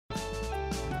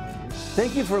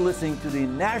Thank you for listening to the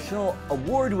national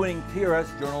award-winning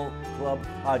PRS Journal Club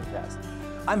podcast.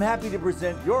 I'm happy to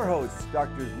present your hosts,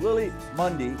 Drs. Lily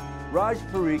Mundy, Raj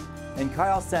Parikh, and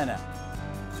Kyle Sanniec.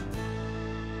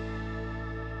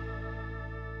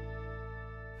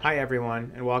 Hi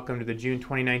everyone, and welcome to the June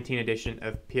 2019 edition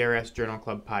of PRS Journal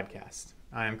Club podcast.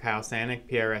 I am Kyle Sanniec,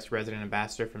 PRS Resident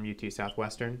Ambassador from UT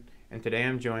Southwestern, and today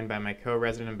I'm joined by my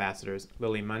co-resident ambassadors,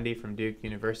 Lily Mundy from Duke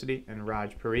University and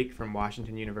Raj Parikh from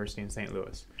Washington University in St.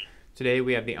 Louis. Today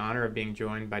we have the honor of being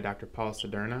joined by Dr. Paul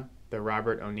Cederna, the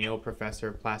Robert Oneal Professor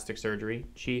of Plastic Surgery,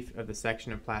 Chief of the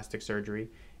Section of Plastic Surgery,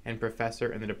 and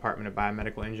Professor in the Department of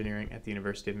Biomedical Engineering at the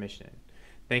University of Michigan.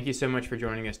 Thank you so much for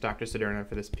joining us, Dr. Cederna,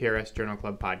 for this PRS Journal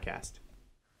Club podcast.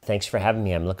 Thanks for having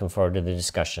me. I'm looking forward to the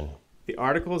discussion. The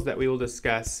articles that we will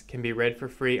discuss can be read for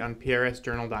free on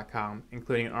prsjournal.com,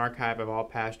 including an archive of all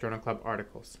past Journal Club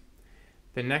articles.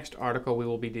 The next article we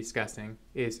will be discussing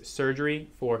is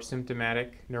Surgery for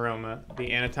Symptomatic Neuroma,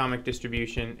 the Anatomic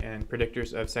Distribution and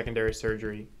Predictors of Secondary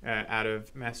Surgery out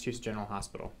of Massachusetts General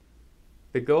Hospital.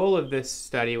 The goal of this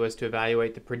study was to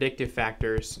evaluate the predictive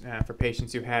factors for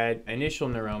patients who had initial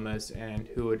neuromas and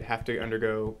who would have to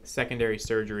undergo secondary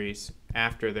surgeries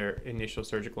after their initial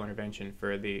surgical intervention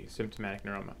for the symptomatic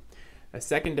neuroma. A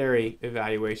secondary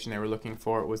evaluation they were looking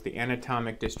for was the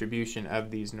anatomic distribution of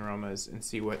these neuromas and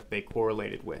see what they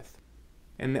correlated with.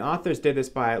 And the authors did this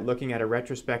by looking at a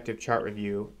retrospective chart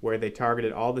review where they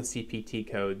targeted all the CPT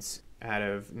codes out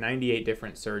of 98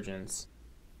 different surgeons.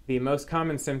 The most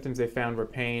common symptoms they found were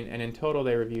pain, and in total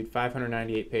they reviewed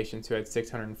 598 patients who had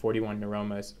 641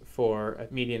 neuromas for a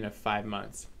median of 5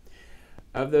 months.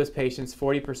 Of those patients,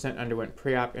 40% underwent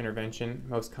pre-op intervention,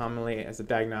 most commonly as a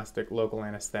diagnostic local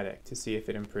anesthetic to see if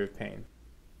it improved pain.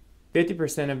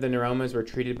 50% of the neuromas were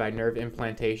treated by nerve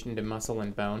implantation into muscle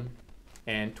and bone,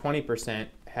 and 20%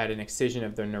 had an excision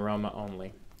of the neuroma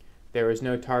only. There was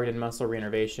no targeted muscle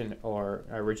reinnervation or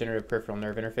regenerative peripheral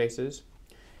nerve interfaces.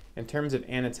 In terms of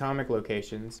anatomic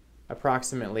locations,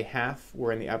 approximately half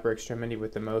were in the upper extremity,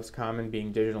 with the most common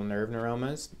being digital nerve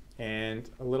neuromas, and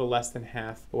a little less than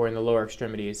half were in the lower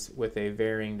extremities with a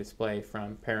varying display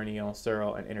from perineal,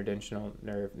 sural, and interdentional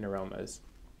nerve neuromas.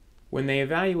 When they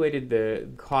evaluated the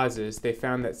causes, they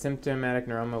found that symptomatic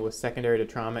neuroma was secondary to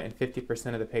trauma in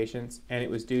 50% of the patients, and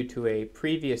it was due to a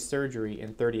previous surgery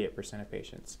in 38% of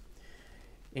patients.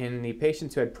 In the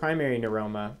patients who had primary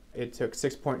neuroma, it took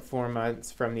 6.4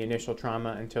 months from the initial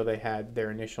trauma until they had their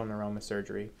initial neuroma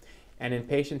surgery. And in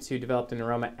patients who developed a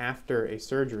neuroma after a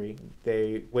surgery,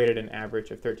 they waited an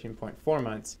average of 13.4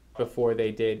 months before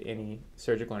they did any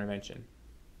surgical intervention.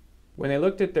 When they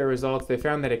looked at their results, they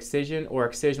found that excision or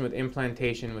excision with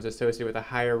implantation was associated with a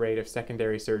higher rate of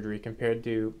secondary surgery compared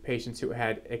to patients who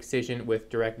had excision with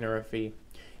direct neuropathy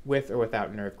with or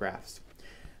without nerve grafts.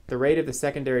 The rate of the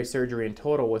secondary surgery in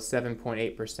total was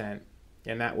 7.8%,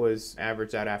 and that was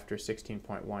averaged out after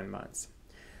 16.1 months.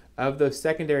 Of those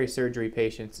secondary surgery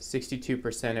patients,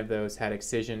 62% of those had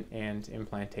excision and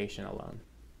implantation alone.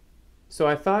 So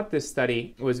I thought this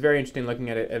study was very interesting, looking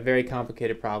at a very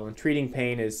complicated problem. Treating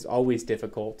pain is always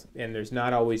difficult, and there's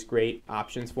not always great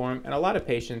options for them. And a lot of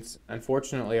patients,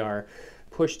 unfortunately, are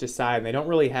pushed aside, and they don't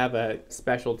really have a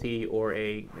specialty or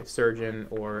a surgeon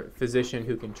or physician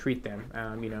who can treat them.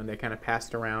 And they're kind of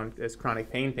passed around as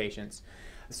chronic pain patients.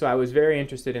 So I was very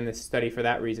interested in this study for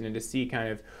that reason, and to see kind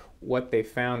of what they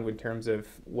found in terms of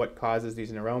what causes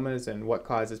these neuromas and what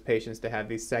causes patients to have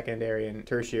these secondary and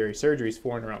tertiary surgeries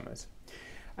for neuromas.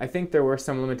 I think there were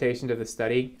some limitations to the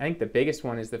study. I think the biggest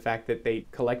one is the fact that they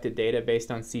collected data based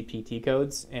on CPT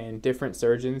codes, and different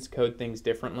surgeons code things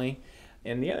differently.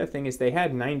 And the other thing is they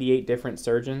had 98 different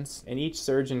surgeons, and each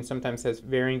surgeon sometimes has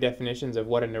varying definitions of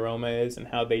what a neuroma is and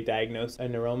how they diagnose a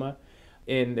neuroma.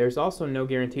 And there's also no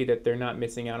guarantee that they're not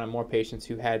missing out on more patients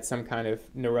who had some kind of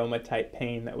neuroma-type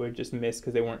pain that were just missed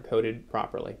because they weren't coded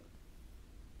properly.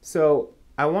 So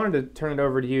I wanted to turn it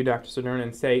over to you, Dr. Cederna,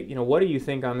 and say, what do you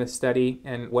think on this study,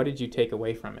 and what did you take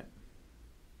away from it?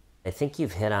 I think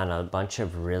you've hit on a bunch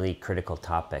of really critical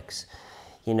topics.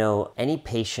 Any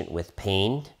patient with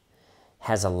pain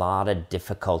has a lot of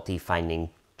difficulty finding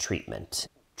treatment.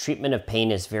 Treatment of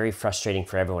pain is very frustrating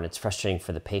for everyone. It's frustrating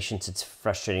for the patients, it's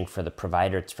frustrating for the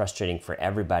provider, it's frustrating for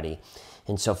everybody.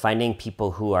 And so finding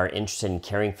people who are interested in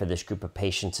caring for this group of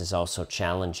patients is also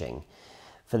challenging.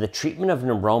 For the treatment of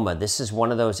neuroma, this is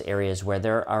one of those areas where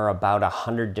there are about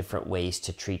 100 different ways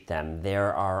to treat them.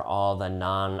 There are all the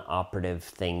non-operative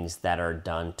things that are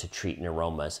done to treat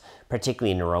neuromas,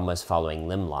 particularly neuromas following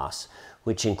limb loss,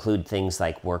 which include things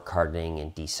like work hardening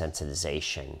and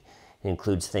desensitization. It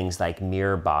includes things like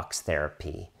mirror box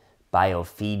therapy,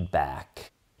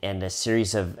 biofeedback, and a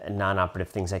series of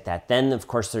non-operative things like that. Then, of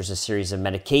course, there's a series of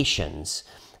medications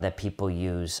that people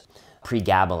use: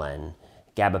 pregabalin,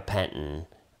 gabapentin,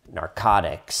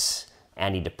 narcotics,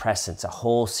 antidepressants, a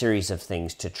whole series of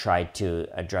things to try to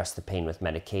address the pain with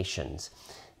medications.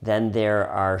 Then there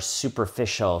are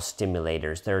superficial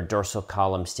stimulators, there are dorsal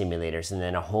column stimulators, and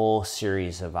then a whole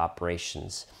series of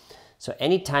operations. So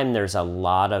anytime there's a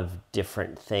lot of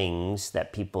different things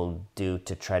that people do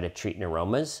to try to treat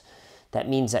neuromas, that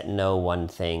means that no one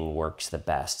thing works the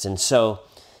best. And so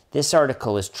this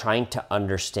article is trying to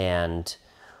understand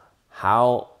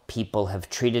how people have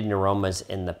treated neuromas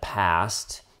in the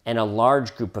past, and a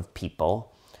large group of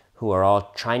people who are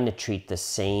all trying to treat the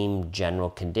same general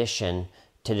condition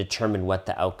to determine what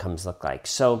the outcomes look like.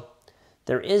 So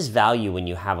there is value when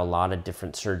you have a lot of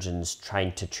different surgeons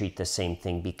trying to treat the same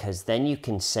thing, because then you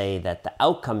can say that the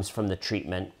outcomes from the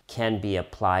treatment can be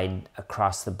applied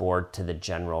across the board to the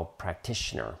general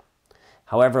practitioner.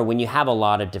 However, when you have a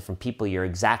lot of different people, you're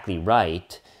exactly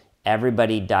right.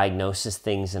 Everybody diagnoses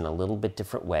things in a little bit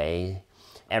different way.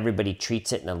 Everybody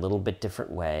treats it in a little bit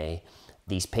different way.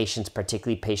 These patients,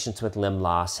 particularly patients with limb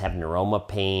loss, have neuroma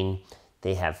pain,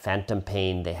 they have phantom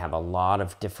pain, they have a lot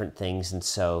of different things. And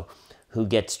so who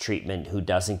gets treatment, who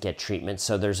doesn't get treatment?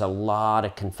 So there's a lot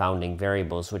of confounding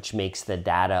variables, which makes the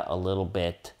data a little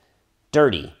bit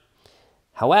dirty.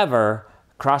 However,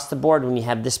 across the board, when you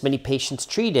have this many patients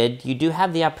treated, you do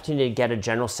have the opportunity to get a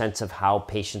general sense of how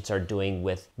patients are doing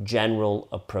with general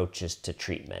approaches to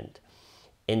treatment.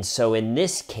 And so in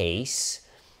this case,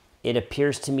 it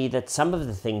appears to me that some of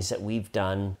the things that we've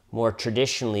done more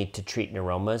traditionally to treat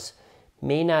neuromas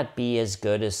may not be as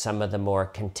good as some of the more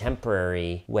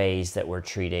contemporary ways that we're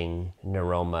treating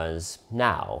neuromas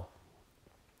now.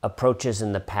 Approaches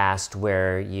in the past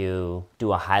where you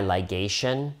do a high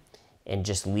ligation and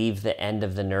just leave the end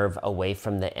of the nerve away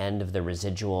from the end of the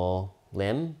residual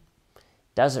limb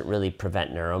doesn't really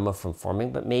prevent neuroma from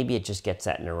forming, but maybe it just gets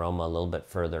that neuroma a little bit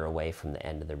further away from the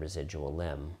end of the residual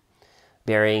limb.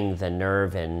 Burying the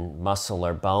nerve in muscle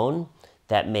or bone,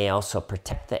 that may also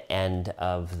protect the end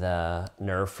of the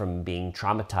nerve from being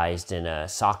traumatized in a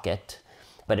socket,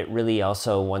 but it really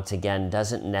also, once again,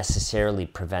 doesn't necessarily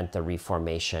prevent the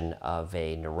reformation of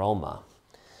a neuroma.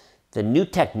 The new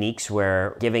techniques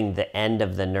where giving the end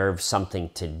of the nerve something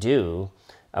to do,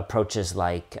 approaches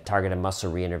like targeted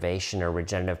muscle reinnervation or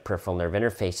regenerative peripheral nerve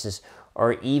interfaces,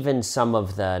 or even some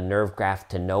of the nerve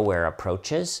graft to nowhere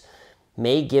approaches,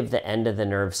 may give the end of the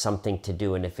nerve something to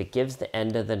do. And if it gives the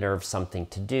end of the nerve something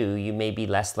to do, you may be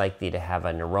less likely to have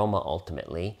a neuroma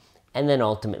ultimately, and then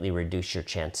ultimately reduce your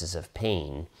chances of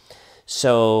pain.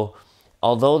 So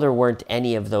although there weren't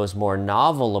any of those more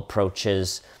novel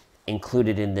approaches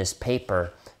included in this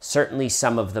paper, certainly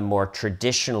some of the more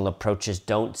traditional approaches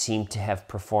don't seem to have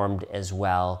performed as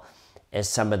well as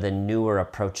some of the newer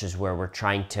approaches where we're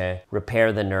trying to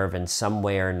repair the nerve in some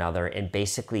way or another and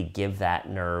basically give that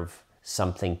nerve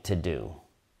something to do.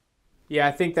 Yeah,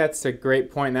 I think that's a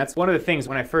great point. That's one of the things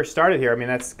when I first started here. I mean,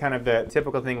 that's kind of the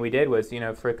typical thing we did was,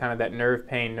 for kind of that nerve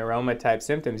pain, neuroma type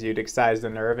symptoms, you'd excise the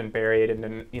nerve and bury it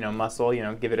into, muscle,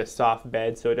 give it a soft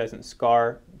bed so it doesn't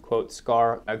scar, quote,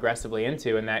 scar aggressively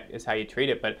into, and that is how you treat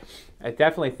it. But I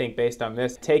definitely think based on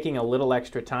this, taking a little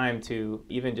extra time to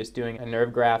even just doing a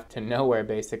nerve graft to nowhere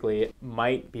basically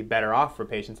might be better off for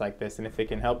patients like this. And if it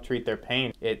can help treat their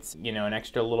pain, it's, an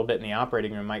extra little bit in the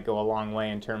operating room might go a long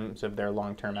way in terms of their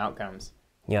long-term outcomes.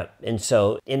 Yeah, and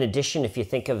so in addition, if you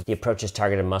think of the approaches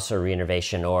targeted muscle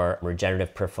reinnervation or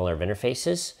regenerative peripheral nerve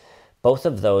interfaces, both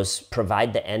of those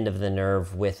provide the end of the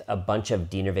nerve with a bunch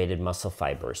of denervated muscle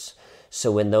fibers.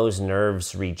 So when those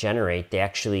nerves regenerate, they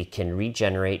actually can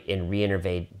regenerate and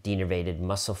reinnervate denervated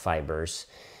muscle fibers.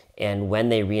 And when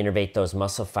they reinnervate those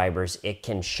muscle fibers, it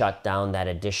can shut down that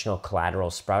additional collateral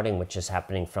sprouting, which is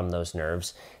happening from those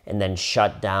nerves, and then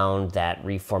shut down that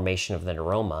reformation of the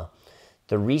neuroma.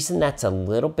 The reason that's a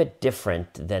little bit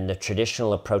different than the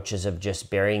traditional approaches of just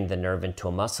burying the nerve into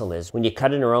a muscle is when you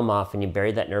cut a neuroma off and you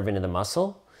bury that nerve into the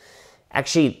muscle,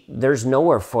 actually there's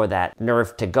nowhere for that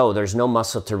nerve to go. There's no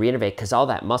muscle to reinnervate because all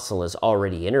that muscle is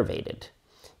already innervated.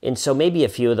 And so maybe a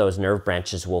few of those nerve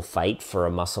branches will fight for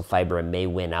a muscle fiber and may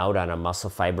win out on a muscle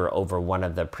fiber over one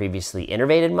of the previously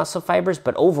innervated muscle fibers,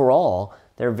 but overall,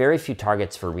 there are very few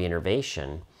targets for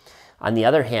reinnervation. On the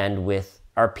other hand, with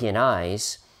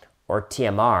RPNIs, or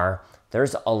TMR,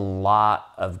 there's a lot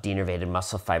of denervated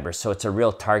muscle fibers. So it's a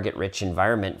real target-rich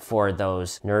environment for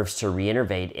those nerves to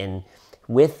reinnervate. And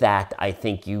with that, I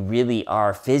think you really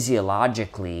are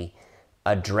physiologically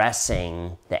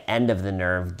addressing the end of the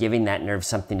nerve, giving that nerve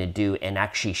something to do, and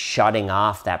actually shutting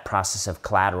off that process of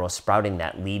collateral sprouting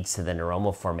that leads to the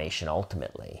neuromal formation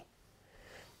ultimately.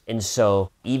 And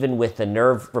so even with the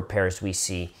nerve repairs we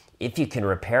see, if you can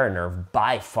repair a nerve,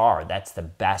 by far, that's the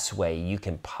best way you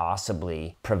can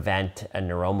possibly prevent a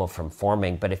neuroma from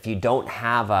forming. But if you don't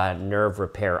have a nerve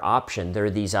repair option, there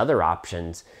are these other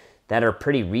options that are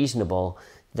pretty reasonable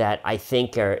that I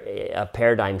think are a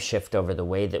paradigm shift over the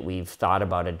way that we've thought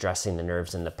about addressing the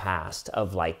nerves in the past,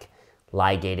 of like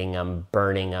ligating them,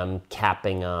 burning them,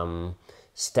 capping them,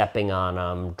 stepping on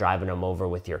them, driving them over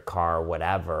with your car,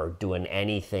 whatever, doing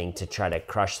anything to try to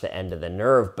crush the end of the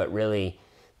nerve. But really,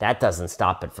 that doesn't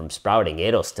stop it from sprouting.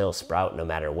 It'll still sprout no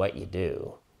matter what you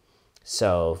do.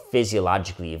 So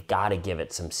physiologically, you've got to give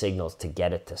it some signals to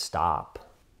get it to stop.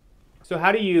 So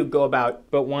how do you go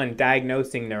about, but one,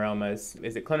 diagnosing neuromas?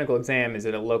 Is it clinical exam? Is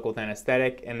it a local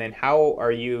anesthetic? And then how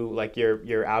are you, like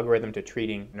your algorithm to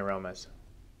treating neuromas?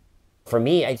 For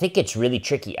me, I think it's really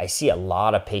tricky. I see a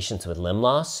lot of patients with limb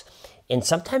loss, and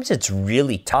sometimes it's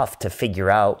really tough to figure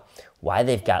out why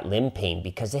they've got limb pain,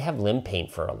 because they have limb pain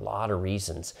for a lot of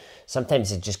reasons. Sometimes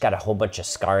they've just got a whole bunch of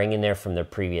scarring in there from their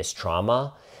previous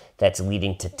trauma that's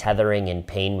leading to tethering and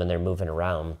pain when they're moving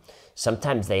around.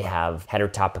 Sometimes they have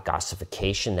heterotopic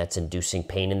ossification that's inducing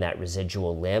pain in that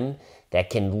residual limb that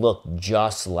can look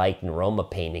just like neuroma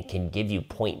pain and can give you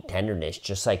point tenderness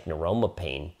just like neuroma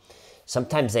pain.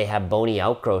 Sometimes they have bony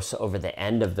outgrowths over the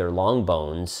end of their long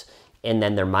bones, and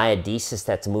then their myodesis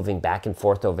that's moving back and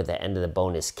forth over the end of the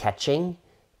bone is catching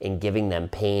and giving them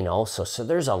pain also. So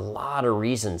there's a lot of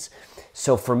reasons.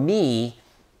 So for me,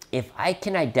 if I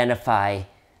can identify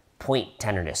point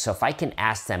tenderness, so if I can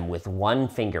ask them with one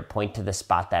finger, point to the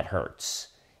spot that hurts,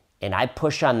 and I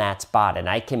push on that spot and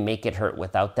I can make it hurt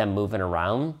without them moving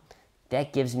around,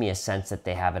 that gives me a sense that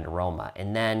they have a neuroma.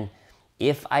 And then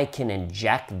if I can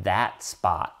inject that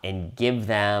spot and give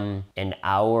them an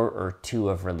hour or two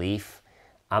of relief,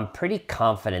 I'm pretty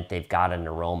confident they've got a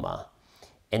neuroma.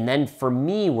 And then for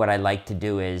me, what I like to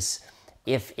do is,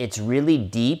 if it's really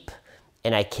deep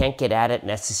and I can't get at it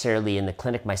necessarily in the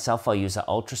clinic myself, I'll use an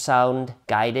ultrasound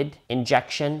guided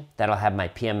injection that'll have my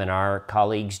PM&R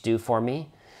colleagues do for me.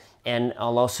 And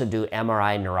I'll also do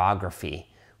MRI neurography,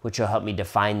 which will help me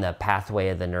define the pathway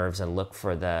of the nerves and look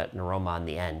for the neuroma on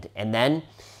the end. And then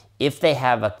if they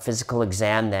have a physical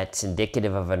exam that's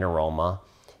indicative of a neuroma,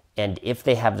 and if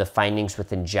they have the findings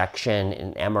with injection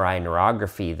and MRI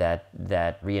neurography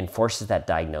that reinforces that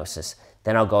diagnosis,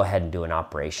 then I'll go ahead and do an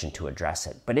operation to address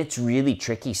it. But it's really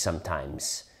tricky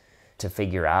sometimes to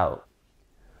figure out.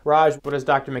 Raj, what does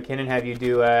Dr. McKinnon have you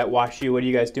do at WashU? What are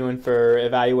you guys doing for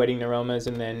evaluating neuromas,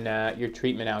 and then your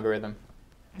treatment algorithm?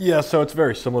 Yeah, so it's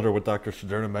very similar to what Dr.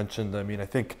 Cederna mentioned. I mean, I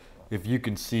think if you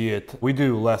can see it, we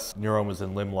do less neuromas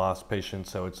in limb loss patients,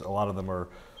 so it's a lot of them are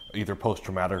either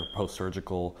post-traumatic or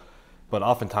post-surgical. But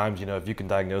oftentimes, if you can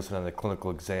diagnose it on a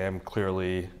clinical exam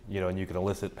clearly, and you can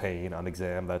elicit pain on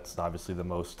exam, that's obviously the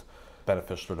most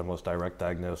beneficial or the most direct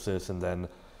diagnosis. And then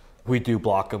we do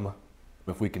block them.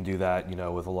 If we can do that,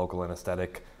 with a local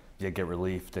anesthetic, you get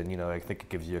relief, then, I think it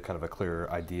gives you a kind of a clearer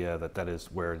idea that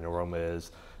is where neuroma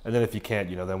is. And then if you can't,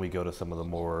 then we go to some of the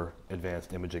more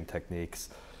advanced imaging techniques.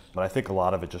 But I think a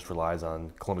lot of it just relies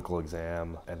on clinical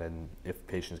exam, and then if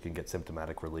patients can get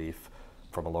symptomatic relief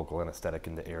from a local anesthetic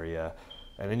in the area.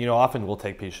 And then, often we'll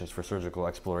take patients for surgical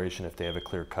exploration if they have a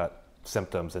clear-cut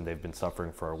symptoms and they've been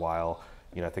suffering for a while.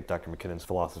 I think Dr. McKinnon's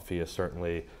philosophy is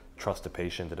certainly trust the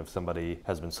patient, and if somebody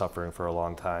has been suffering for a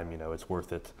long time, it's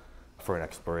worth it for an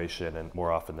exploration, and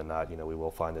more often than not, we will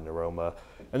find a neuroma.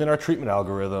 And then our treatment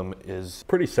algorithm is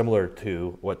pretty similar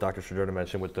to what Dr. Cederna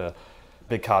mentioned, with the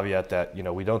big caveat that,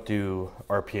 we don't do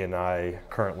RPNI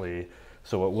currently.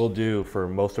 So what we'll do for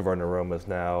most of our neuromas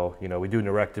now, we do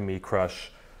neurectomy,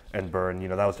 crush, and burn.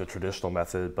 That was the traditional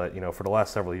method, but, for the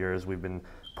last several years, we've been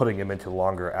putting them into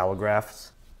longer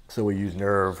allografts. So we use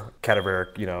nerve,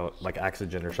 cadaveric, like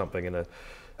Axogen or something, in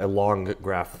a long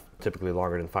graft, typically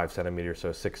longer than 5 centimeters, so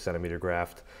a 6 centimeter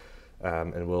graft.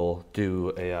 And we'll do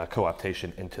a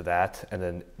coaptation into that, and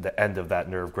then the end of that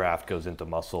nerve graft goes into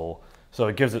muscle. So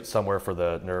it gives it somewhere for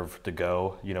the nerve to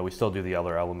go. We still do the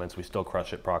other elements. We still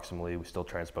crush it proximally. We still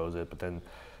transpose it, but then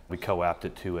we coapt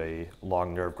it to a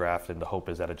long nerve graft, and the hope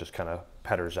is that it just kind of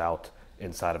petters out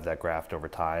inside of that graft over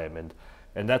time.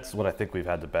 And that's what I think we've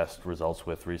had the best results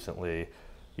with recently.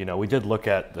 We did look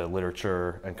at the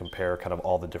literature and compare kind of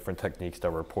all the different techniques that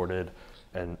were reported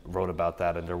and wrote about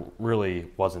that, and there really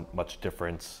wasn't much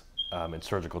difference in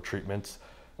surgical treatments,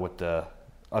 with the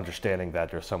understanding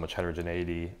that there's so much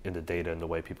heterogeneity in the data and the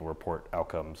way people report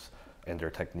outcomes and their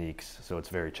techniques. So it's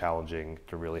very challenging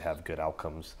to really have good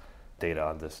outcomes data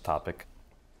on this topic.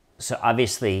 So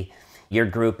obviously, your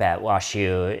group at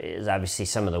WashU is obviously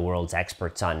some of the world's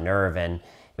experts on nerve, and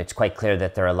it's quite clear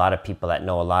that there are a lot of people that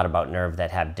know a lot about nerve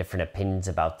that have different opinions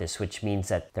about this, which means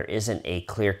that there isn't a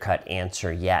clear-cut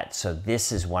answer yet. So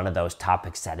this is one of those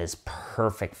topics that is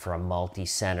perfect for a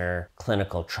multi-center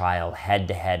clinical trial,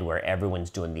 head-to-head, where everyone's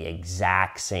doing the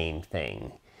exact same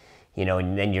thing. You know,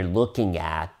 and then you're looking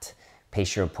at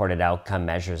patient-reported outcome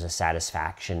measures of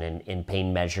satisfaction and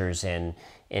pain measures and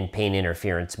pain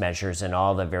interference measures and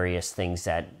all the various things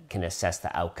that can assess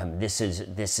the outcome. This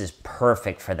is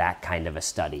perfect for that kind of a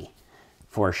study,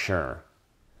 for sure.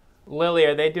 Lily,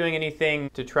 are they doing anything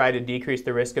to try to decrease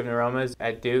the risk of neuromas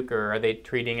at Duke, or are they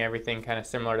treating everything kind of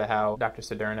similar to how Dr.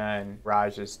 Cederna and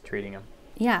Raj is treating them?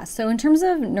 Yeah, so in terms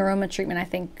of neuroma treatment, I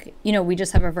think, we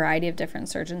just have a variety of different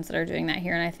surgeons that are doing that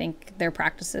here, and I think their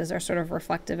practices are sort of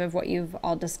reflective of what you've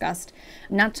all discussed.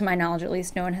 Not to my knowledge, at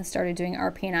least, no one has started doing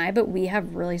RP&I, but we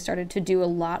have really started to do a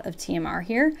lot of TMR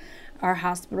here. Our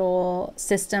hospital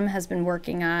system has been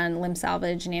working on limb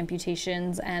salvage and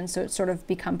amputations, and so it's sort of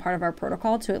become part of our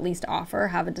protocol to at least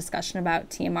have a discussion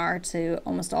about TMR to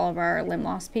almost all of our limb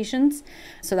loss patients.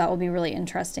 So that will be really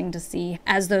interesting to see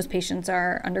as those patients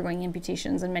are undergoing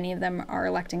amputations, and many of them are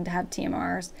electing to have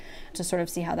TMRs, to sort of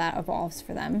see how that evolves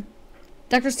for them.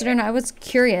 Dr. Cederna, I was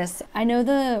curious. I know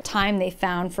the time they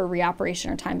found for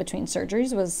reoperation or time between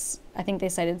surgeries was, I think they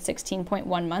cited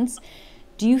 16.1 months.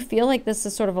 Do you feel like this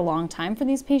is sort of a long time for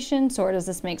these patients, or does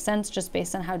this make sense just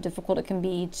based on how difficult it can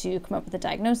be to come up with a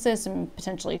diagnosis and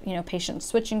potentially, patients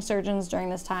switching surgeons during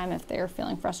this time if they're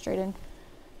feeling frustrated?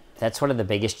 That's one of the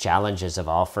biggest challenges of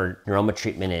all for neuroma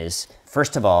treatment is,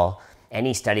 first of all,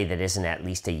 any study that isn't at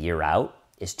least a year out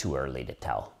is too early to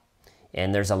tell.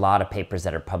 And there's a lot of papers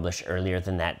that are published earlier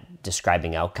than that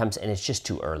describing outcomes, and it's just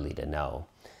too early to know.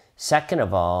 Second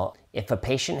of all, if a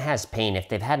patient has pain, if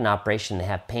they've had an operation and they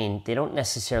have pain, they don't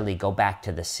necessarily go back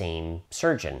to the same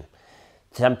surgeon.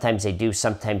 Sometimes they do,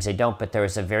 sometimes they don't, but there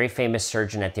was a very famous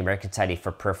surgeon at the American Society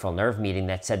for Peripheral Nerve meeting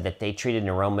that said that they treated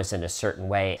neuromas in a certain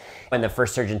way. When the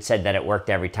first surgeon said that it worked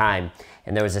every time,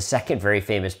 and there was a second very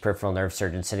famous peripheral nerve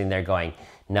surgeon sitting there going,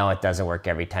 no, it doesn't work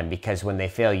every time, because when they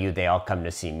fail you, they all come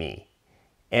to see me.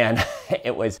 And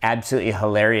it was absolutely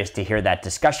hilarious to hear that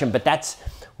discussion, but that's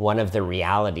one of the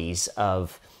realities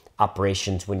of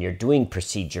operations when you're doing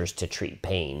procedures to treat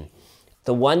pain.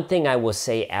 The one thing I will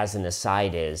say as an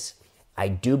aside is, I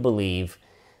do believe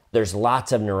there's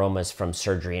lots of neuromas from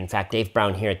surgery. In fact, Dave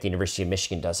Brown here at the University of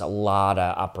Michigan does a lot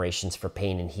of operations for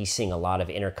pain, and he's seeing a lot of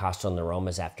intercostal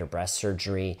neuromas after breast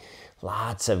surgery,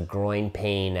 lots of groin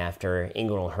pain after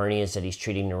inguinal hernias that he's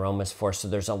treating neuromas for. So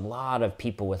there's a lot of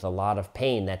people with a lot of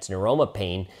pain that's neuroma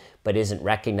pain, but isn't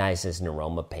recognized as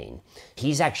neuroma pain.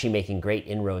 He's actually making great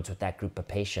inroads with that group of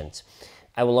patients.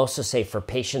 I will also say for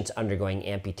patients undergoing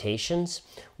amputations,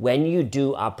 when you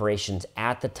do operations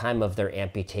at the time of their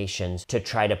amputations to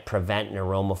try to prevent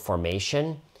neuroma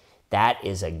formation, that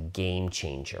is a game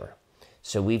changer.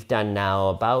 So we've done now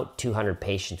about 200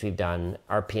 patients we've done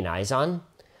RP&Is on,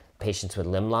 patients with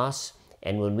limb loss.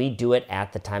 And when we do it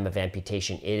at the time of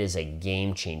amputation, it is a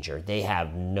game changer. They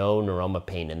have no neuroma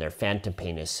pain and their phantom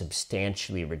pain is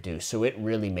substantially reduced. So it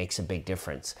really makes a big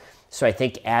difference. So I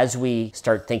think as we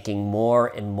start thinking more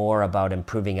and more about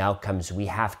improving outcomes, we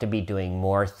have to be doing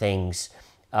more things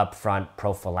up front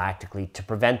prophylactically to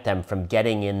prevent them from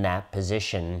getting in that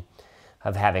position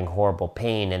of having horrible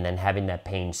pain and then having that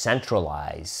pain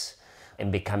centralize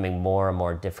and becoming more and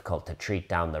more difficult to treat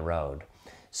down the road.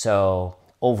 So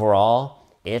overall,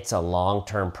 it's a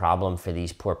long-term problem for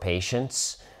these poor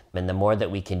patients, and the more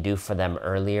that we can do for them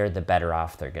earlier, the better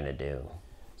off they're going to do.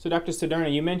 So Dr.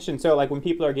 Cederna, you mentioned, so like when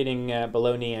people are getting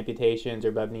below knee amputations or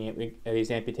above knee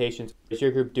these amputations, is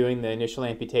your group doing the initial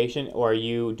amputation, or are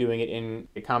you doing it in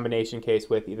a combination case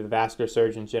with either the vascular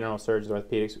surgeons, general surgeons,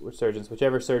 orthopedic surgeons,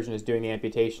 whichever surgeon is doing the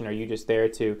amputation? Are you just there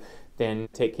to then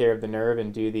take care of the nerve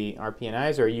and do the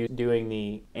RP&Is, or are you doing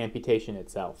the amputation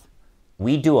itself?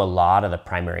 We do a lot of the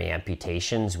primary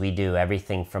amputations. We do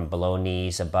everything from below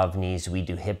knees, above knees. We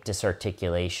do hip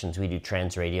disarticulations. We do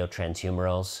transradial,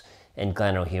 transhumerals, and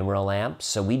glenohumeral amps.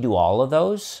 So we do all of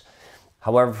those.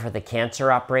 However, for the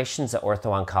cancer operations, the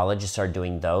ortho-oncologists are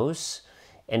doing those.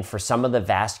 And for some of the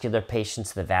vascular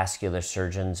patients, the vascular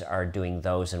surgeons are doing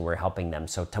those, and we're helping them.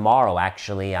 So tomorrow,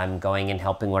 actually, I'm going and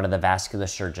helping one of the vascular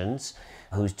surgeons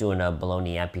who's doing a below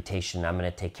knee amputation. I'm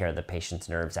going to take care of the patient's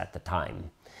nerves at the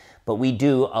time. But we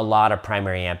do a lot of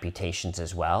primary amputations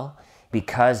as well,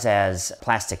 because as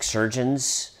plastic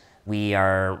surgeons, We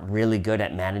are really good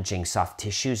at managing soft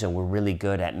tissues, and we're really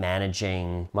good at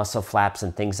managing muscle flaps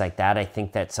and things like that. I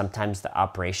think that sometimes the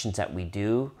operations that we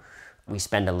do, we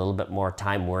spend a little bit more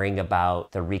time worrying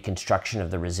about the reconstruction of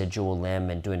the residual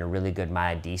limb and doing a really good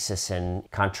myodesis and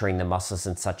contouring the muscles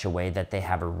in such a way that they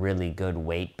have a really good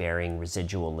weight-bearing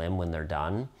residual limb when they're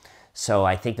done. So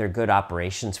I think they're good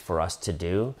operations for us to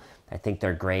do. I think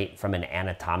they're great from an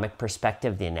anatomic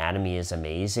perspective. The anatomy is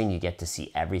amazing. You get to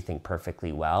see everything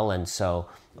perfectly well. And so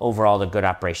overall, they're good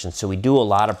operations. So we do a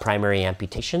lot of primary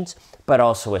amputations, but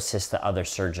also assist the other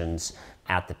surgeons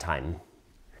at the time.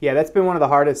 Yeah, that's been one of the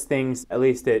hardest things, at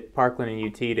least at Parkland and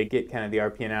UT, to get kind of the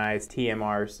RPNIs,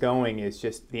 TMRs going, is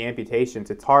just the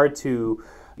amputations. It's hard to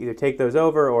either take those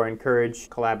over or encourage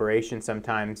collaboration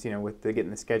sometimes, with getting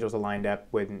the schedules aligned up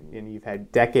when you've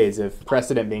had decades of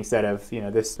precedent being set of,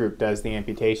 this group does the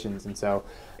amputations. And so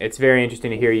it's very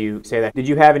interesting to hear you say that. Did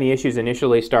you have any issues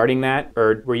initially starting that,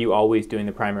 or were you always doing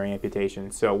the primary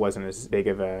amputations so it wasn't as big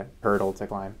of a hurdle to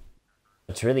climb?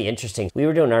 It's really interesting. We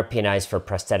were doing RPNIs for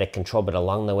prosthetic control, but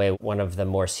along the way, one of the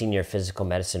more senior physical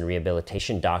medicine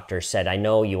rehabilitation doctors said, I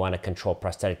know you want to control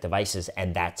prosthetic devices,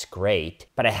 and that's great,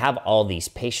 but I have all these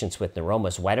patients with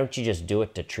neuromas. Why don't you just do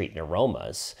it to treat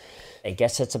neuromas? I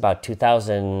guess it's about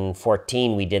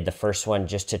 2014 we did the first one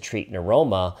just to treat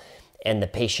neuroma, and the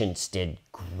patients did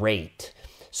great.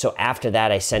 So after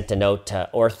that, I sent a note to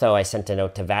ortho, I sent a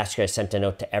note to vascular, I sent a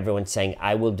note to everyone saying,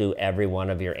 I will do every one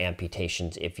of your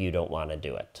amputations if you don't want to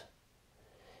do it.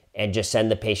 And just send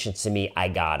the patients to me, I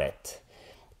got it.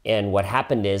 And what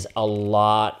happened is a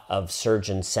lot of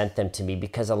surgeons sent them to me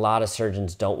because a lot of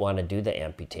surgeons don't want to do the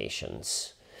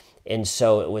amputations. And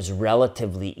so it was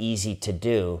relatively easy to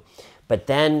do. But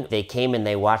then they came and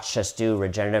they watched us do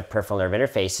regenerative peripheral nerve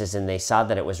interfaces, and they saw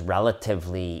that it was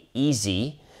relatively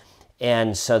easy.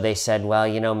 And so they said,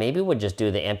 well, maybe we'll just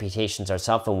do the amputations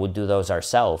ourselves, and we'll do those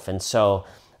ourselves. And so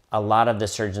a lot of the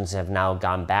surgeons have now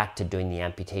gone back to doing the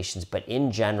amputations. But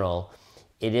in general,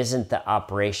 it isn't the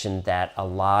operation that a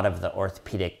lot of the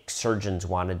orthopedic surgeons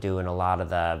want to do and a lot of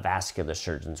the vascular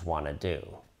surgeons want to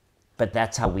do. But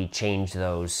that's how we change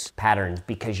those patterns,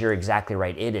 because you're exactly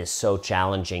right. It is so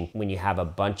challenging when you have a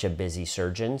bunch of busy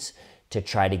surgeons to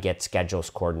try to get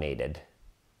schedules coordinated.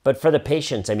 But for the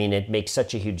patients, it makes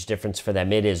such a huge difference for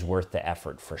them. It is worth the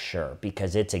effort for sure,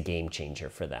 because it's a game changer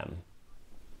for them.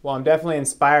 Well, I'm definitely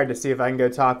inspired to see if I can go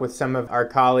talk with some of our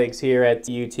colleagues here at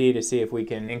UT to see if we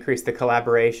can increase the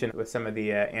collaboration with some of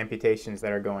the amputations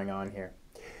that are going on here.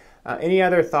 Any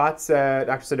other thoughts, Dr.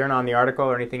 Cederna, on the article,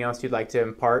 or anything else you'd like to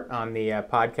impart on the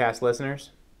podcast listeners?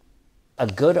 A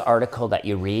good article that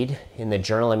you read in the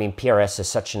journal, PRS is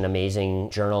such an amazing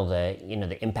journal.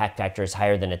 The impact factor is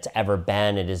higher than it's ever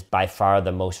been. It is by far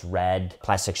the most read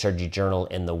plastic surgery journal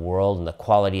in the world, and the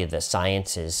quality of the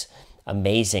science is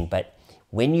amazing. But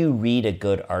when you read a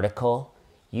good article,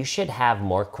 you should have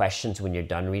more questions when you're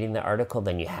done reading the article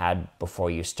than you had before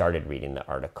you started reading the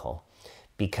article.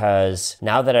 Because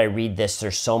now that I read this,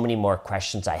 there's so many more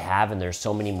questions I have, and there's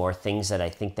so many more things that I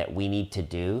think that we need to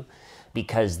do,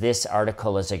 because this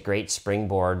article is a great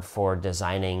springboard for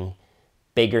designing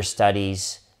bigger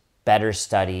studies, better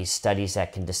studies, studies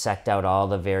that can dissect out all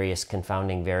the various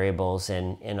confounding variables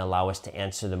and allow us to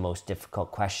answer the most difficult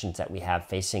questions that we have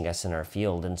facing us in our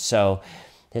field. And so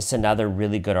this is another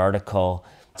really good article.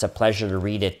 It's a pleasure to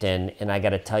read it, and I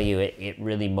gotta tell you, it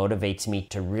really motivates me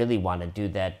to really want to do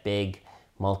that big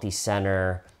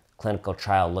multi-center clinical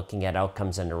trial looking at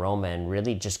outcomes in neuroma and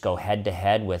really just go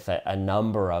head-to-head with a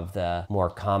number of the more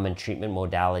common treatment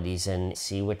modalities and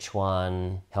see which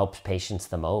one helps patients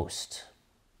the most.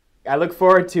 I look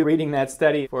forward to reading that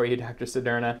study for you, Dr.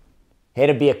 Cederna.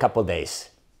 It'll be a couple days.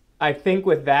 I think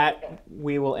with that,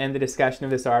 we will end the discussion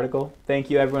of this article.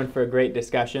 Thank you, everyone, for a great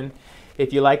discussion.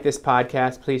 If you like this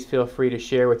podcast, please feel free to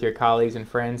share with your colleagues and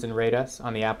friends and rate us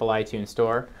on the Apple iTunes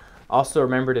Store. Also,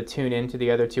 remember to tune in to the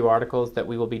other two articles that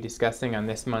we will be discussing on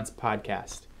this month's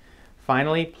podcast.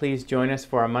 Finally, please join us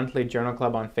for our monthly Journal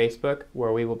Club on Facebook,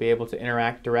 where we will be able to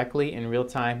interact directly in real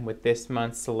time with this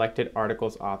month's selected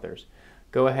articles' authors.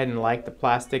 Go ahead and like the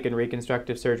Plastic and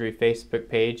Reconstructive Surgery Facebook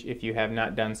page if you have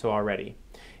not done so already.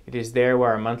 It is there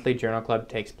where our monthly Journal Club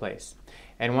takes place.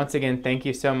 And once again, thank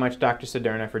you so much, Dr.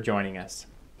 Cederna, for joining us.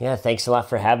 Yeah, thanks a lot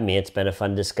for having me. It's been a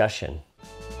fun discussion.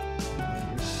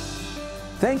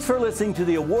 Thanks for listening to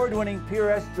the award-winning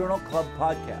PRS Journal Club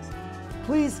podcast.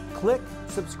 Please click,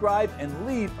 subscribe, and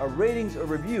leave a ratings or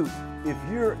review if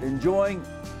you're enjoying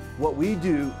what we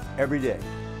do every day.